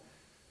cloud and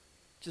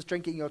just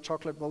drinking your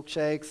chocolate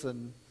milkshakes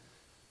and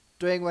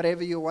doing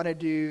whatever you want to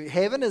do.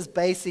 Heaven is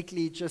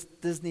basically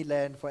just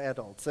Disneyland for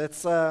adults.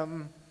 It's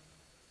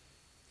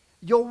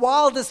your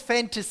wildest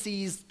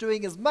fantasies,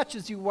 doing as much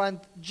as you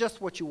want,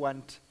 just what you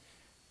want,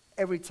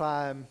 every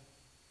time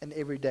and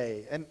every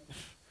day. And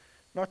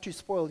not to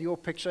spoil your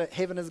picture,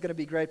 heaven is going to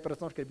be great, but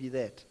it's not going to be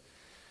that.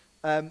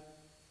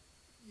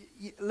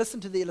 Listen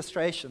to the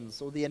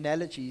illustrations or the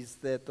analogies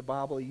that the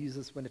Bible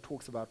uses when it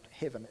talks about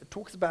heaven. It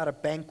talks about a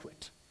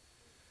banquet.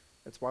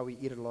 That's why we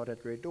eat a lot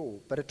at Red Door.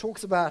 But it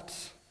talks about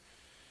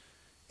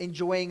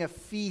enjoying a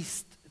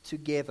feast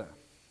together.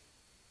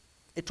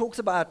 It talks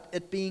about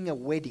it being a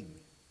wedding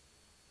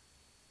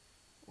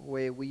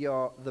where we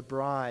are the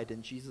bride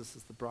and Jesus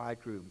is the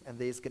bridegroom, and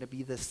there's going to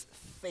be this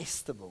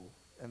festival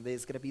and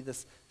there's going to be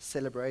this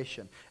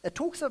celebration. It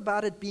talks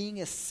about it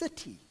being a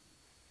city,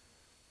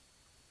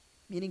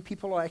 meaning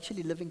people are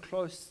actually living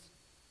close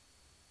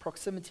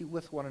proximity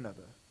with one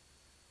another.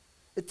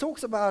 It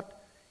talks about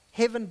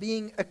heaven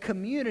being a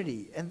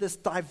community, and this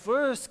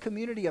diverse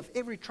community of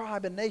every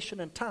tribe and nation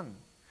and tongue.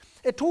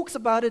 It talks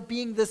about it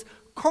being this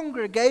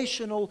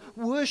congregational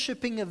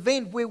worshiping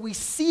event where we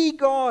see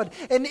God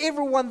and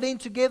everyone then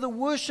together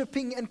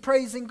worshiping and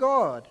praising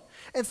God.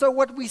 And so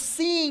what we're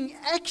seeing,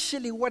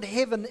 actually what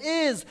heaven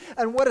is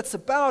and what it's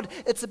about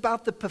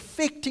the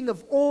perfecting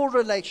of all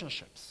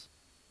relationships.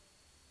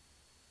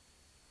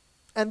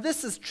 And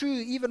this is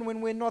true even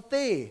when we're not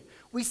there.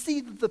 We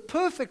see that the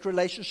perfect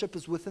relationship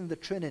is within the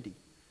Trinity.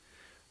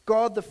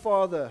 God the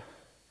Father,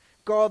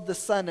 God the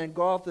Son, and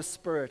God the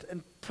Spirit,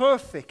 in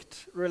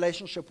perfect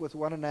relationship with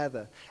one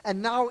another,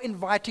 and now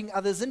inviting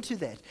others into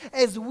that.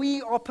 As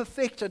we are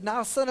perfected,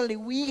 now suddenly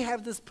we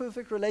have this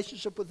perfect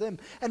relationship with Him,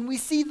 and we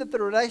see that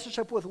the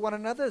relationship with one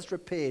another is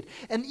repaired.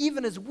 And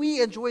even as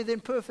we enjoy the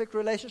perfect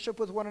relationship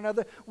with one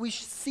another, we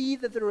see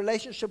that the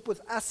relationship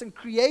with us in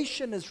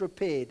creation is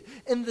repaired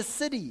in the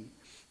city.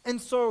 And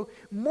so,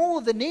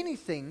 more than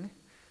anything,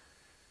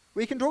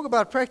 we can talk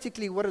about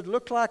practically what it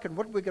looked like and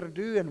what we're going to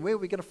do and where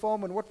we're going to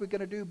farm and what we're going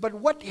to do. But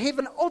what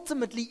heaven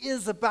ultimately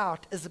is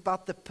about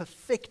the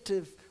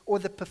perfective or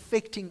the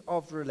perfecting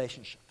of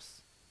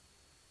relationships.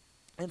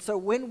 And so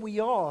when we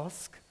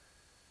ask,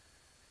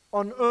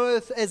 on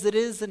earth as it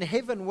is in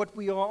heaven, what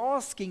we are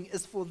asking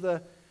is for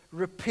the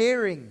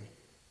repairing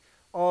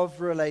of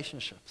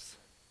relationships.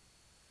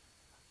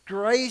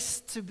 Grace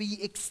to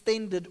be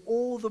extended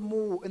all the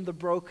more in the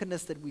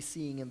brokenness that we're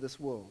seeing in this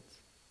world.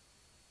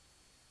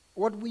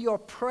 What we are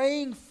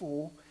praying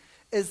for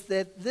is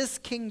that this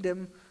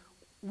kingdom,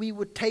 we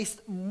would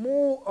taste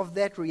more of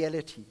that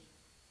reality,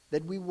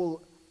 that we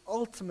will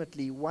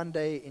ultimately one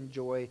day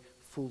enjoy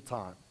full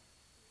time.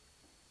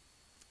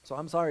 So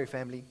I'm sorry,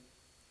 family.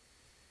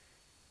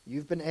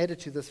 You've been added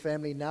to this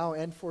family now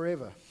and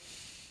forever.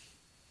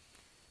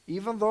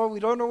 Even though we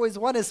don't always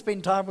want to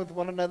spend time with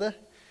one another,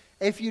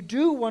 if you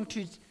do want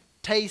to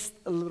taste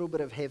a little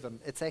bit of heaven,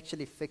 it's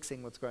actually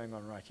fixing what's going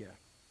on right here.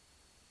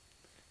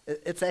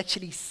 It's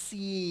actually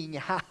seeing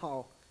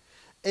how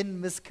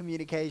in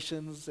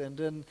miscommunications and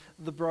in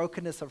the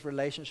brokenness of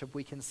relationship,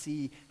 we can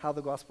see how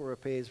the gospel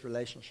repairs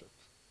relationships.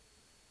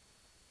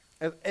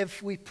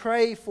 If we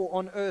pray for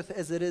on earth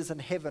as it is in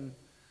heaven,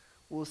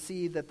 we'll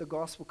see that the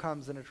gospel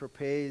comes and it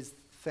repairs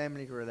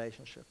family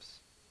relationships.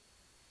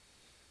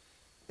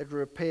 It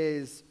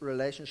repairs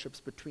relationships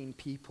between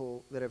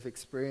people that have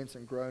experienced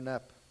and grown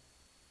up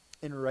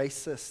in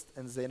racist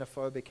and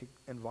xenophobic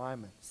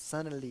environments,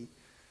 suddenly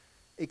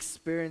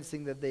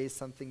experiencing that there is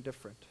something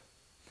different.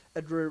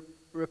 It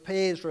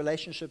repairs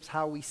relationships,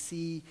 how we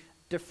see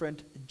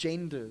different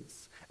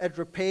genders. It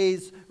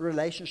repairs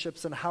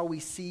relationships and how we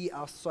see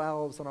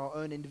ourselves and our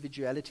own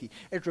individuality.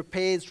 It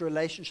repairs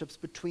relationships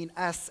between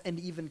us and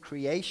even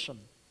creation.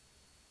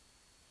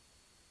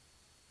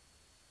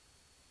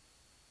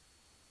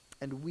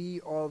 And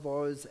we are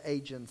those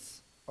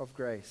agents of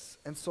grace.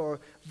 And so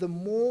the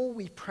more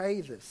we pray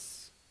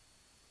this,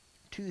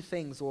 two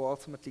things will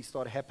ultimately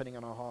start happening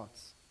in our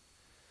hearts.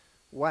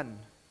 One,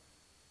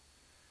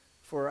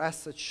 for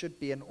us it should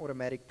be an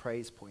automatic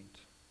praise point,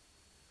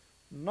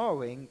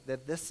 knowing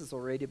that this has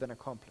already been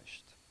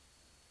accomplished.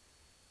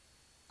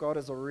 God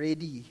is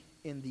already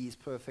in these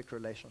perfect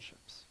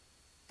relationships,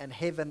 and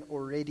heaven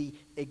already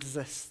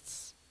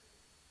exists,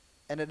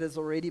 and it has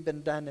already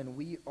been done, and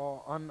we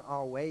are on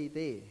our way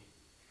there.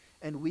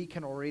 And we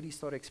can already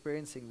start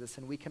experiencing this,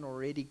 and we can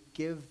already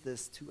give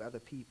this to other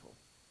people,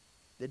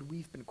 that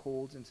we've been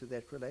called into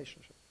that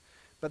relationship.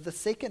 But the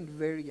second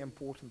very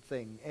important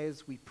thing,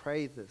 as we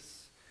pray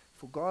this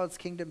for God's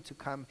kingdom to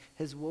come,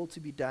 His will to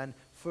be done,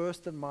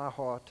 first in my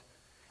heart,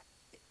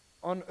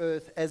 on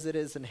earth as it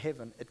is in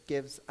heaven, it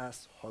gives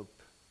us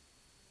hope.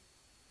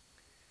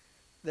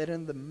 That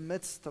in the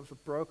midst of a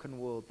broken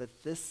world,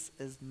 that this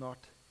is not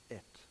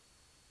it.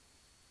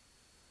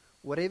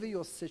 Whatever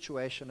your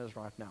situation is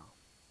right now,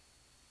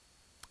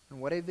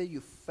 and whatever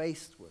you're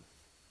faced with,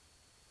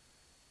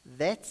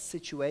 that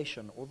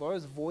situation, or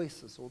those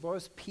voices, or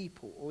those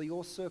people, or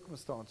your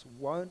circumstance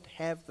won't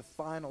have the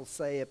final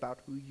say about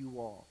who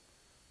you are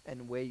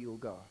and where you'll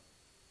go.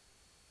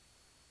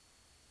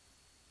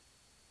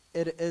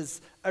 It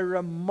is a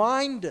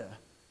reminder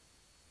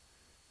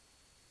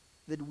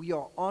that we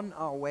are on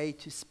our way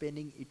to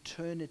spending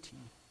eternity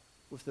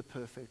with the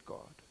perfect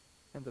God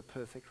and the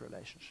perfect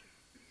relationship.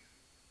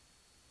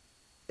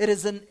 It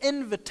is an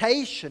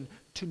invitation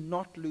to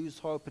not lose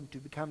hope and to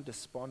become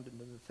despondent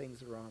in the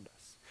things around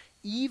us,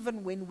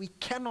 even when we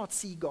cannot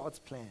see God's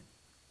plan.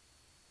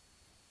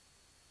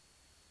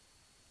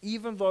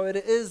 Even though it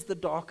is the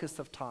darkest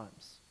of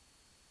times,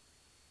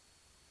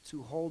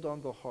 to hold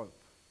on to hope.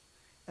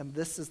 And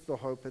this is the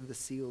hope and the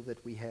seal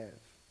that we have.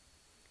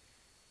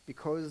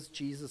 Because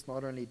Jesus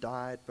not only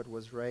died but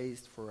was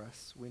raised for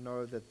us, we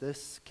know that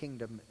this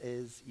kingdom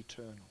is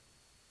eternal.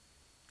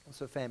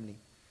 So family,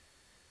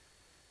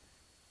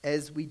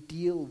 as we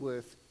deal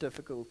with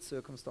difficult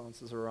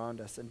circumstances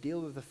around us and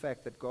deal with the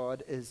fact that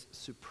God is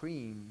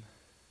supreme,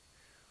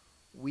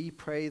 we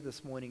pray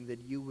this morning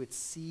that you would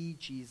see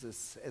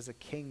Jesus as a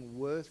king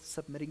worth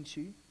submitting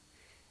to,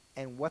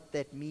 and what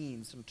that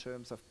means in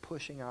terms of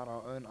pushing out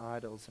our own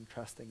idols and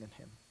trusting in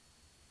Him.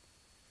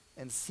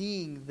 And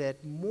seeing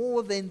that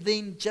more than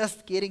then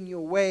just getting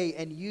your way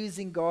and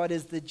using God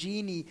as the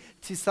genie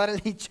to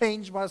suddenly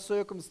change my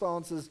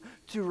circumstances,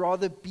 to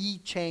rather be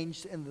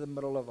changed in the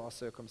middle of our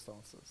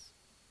circumstances.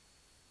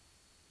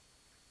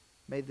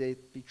 May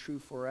that be true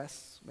for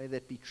us. May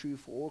that be true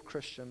for all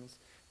Christians.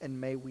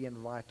 And may we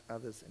invite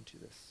others into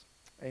this.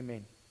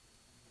 Amen.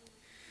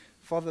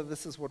 Father,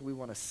 this is what we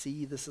want to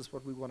see. This is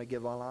what we want to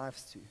give our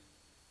lives to.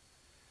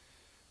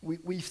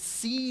 We've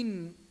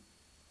seen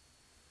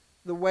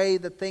the way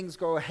that things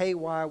go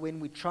haywire when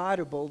we try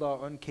to build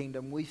our own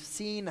kingdom. We've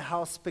seen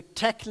how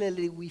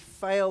spectacularly we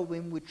fail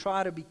when we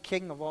try to be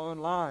king of our own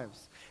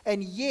lives.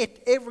 And yet,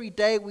 every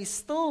day we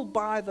still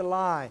buy the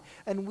lie.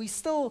 And we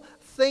still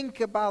think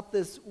about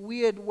this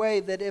weird way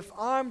that if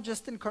I'm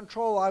just in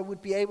control, I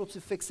would be able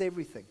to fix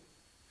everything.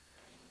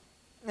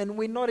 And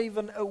we're not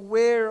even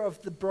aware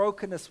of the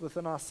brokenness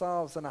within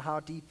ourselves and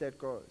how deep that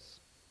goes.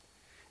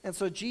 And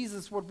so,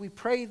 Jesus, what we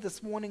pray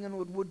this morning and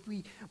what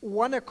we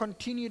want to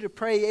continue to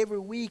pray every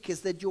week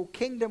is that your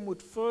kingdom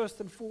would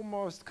first and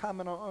foremost come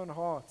in our own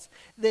hearts.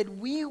 That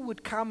we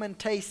would come and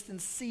taste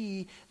and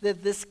see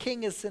that this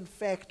king is in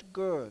fact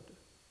good.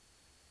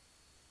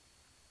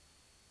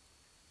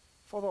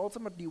 Father,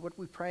 ultimately what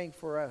we're praying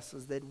for us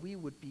is that we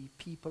would be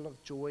people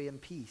of joy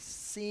and peace,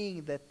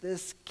 seeing that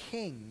this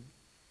king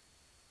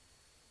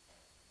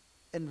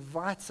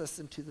invites us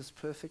into this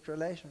perfect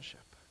relationship.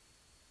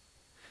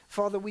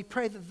 Father, we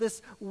pray that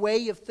this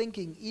way of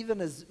thinking, even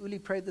as Uli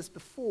prayed this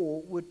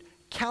before, would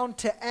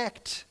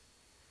counteract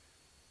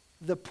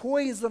the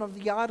poison of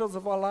the idols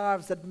of our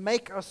lives that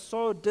make us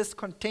so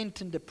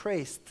discontent and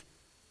depressed.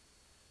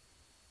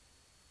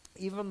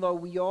 Even though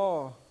we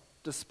are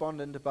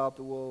despondent about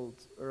the world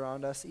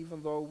around us,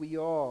 even though we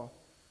are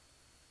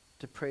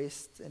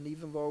depressed, and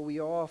even though we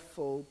are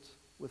filled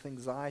with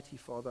anxiety,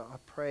 Father, I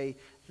pray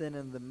then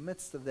in the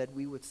midst of that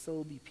we would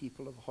still be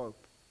people of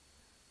hope.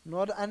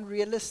 Not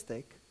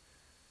unrealistic,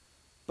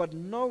 but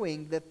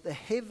knowing that the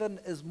heaven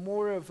is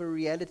more of a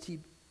reality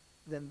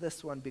than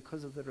this one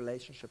because of the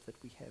relationship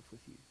that we have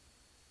with you.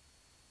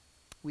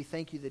 We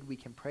thank you that we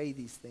can pray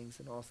these things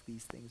and ask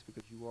these things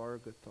because you are a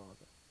good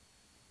Father.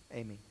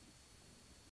 Amen.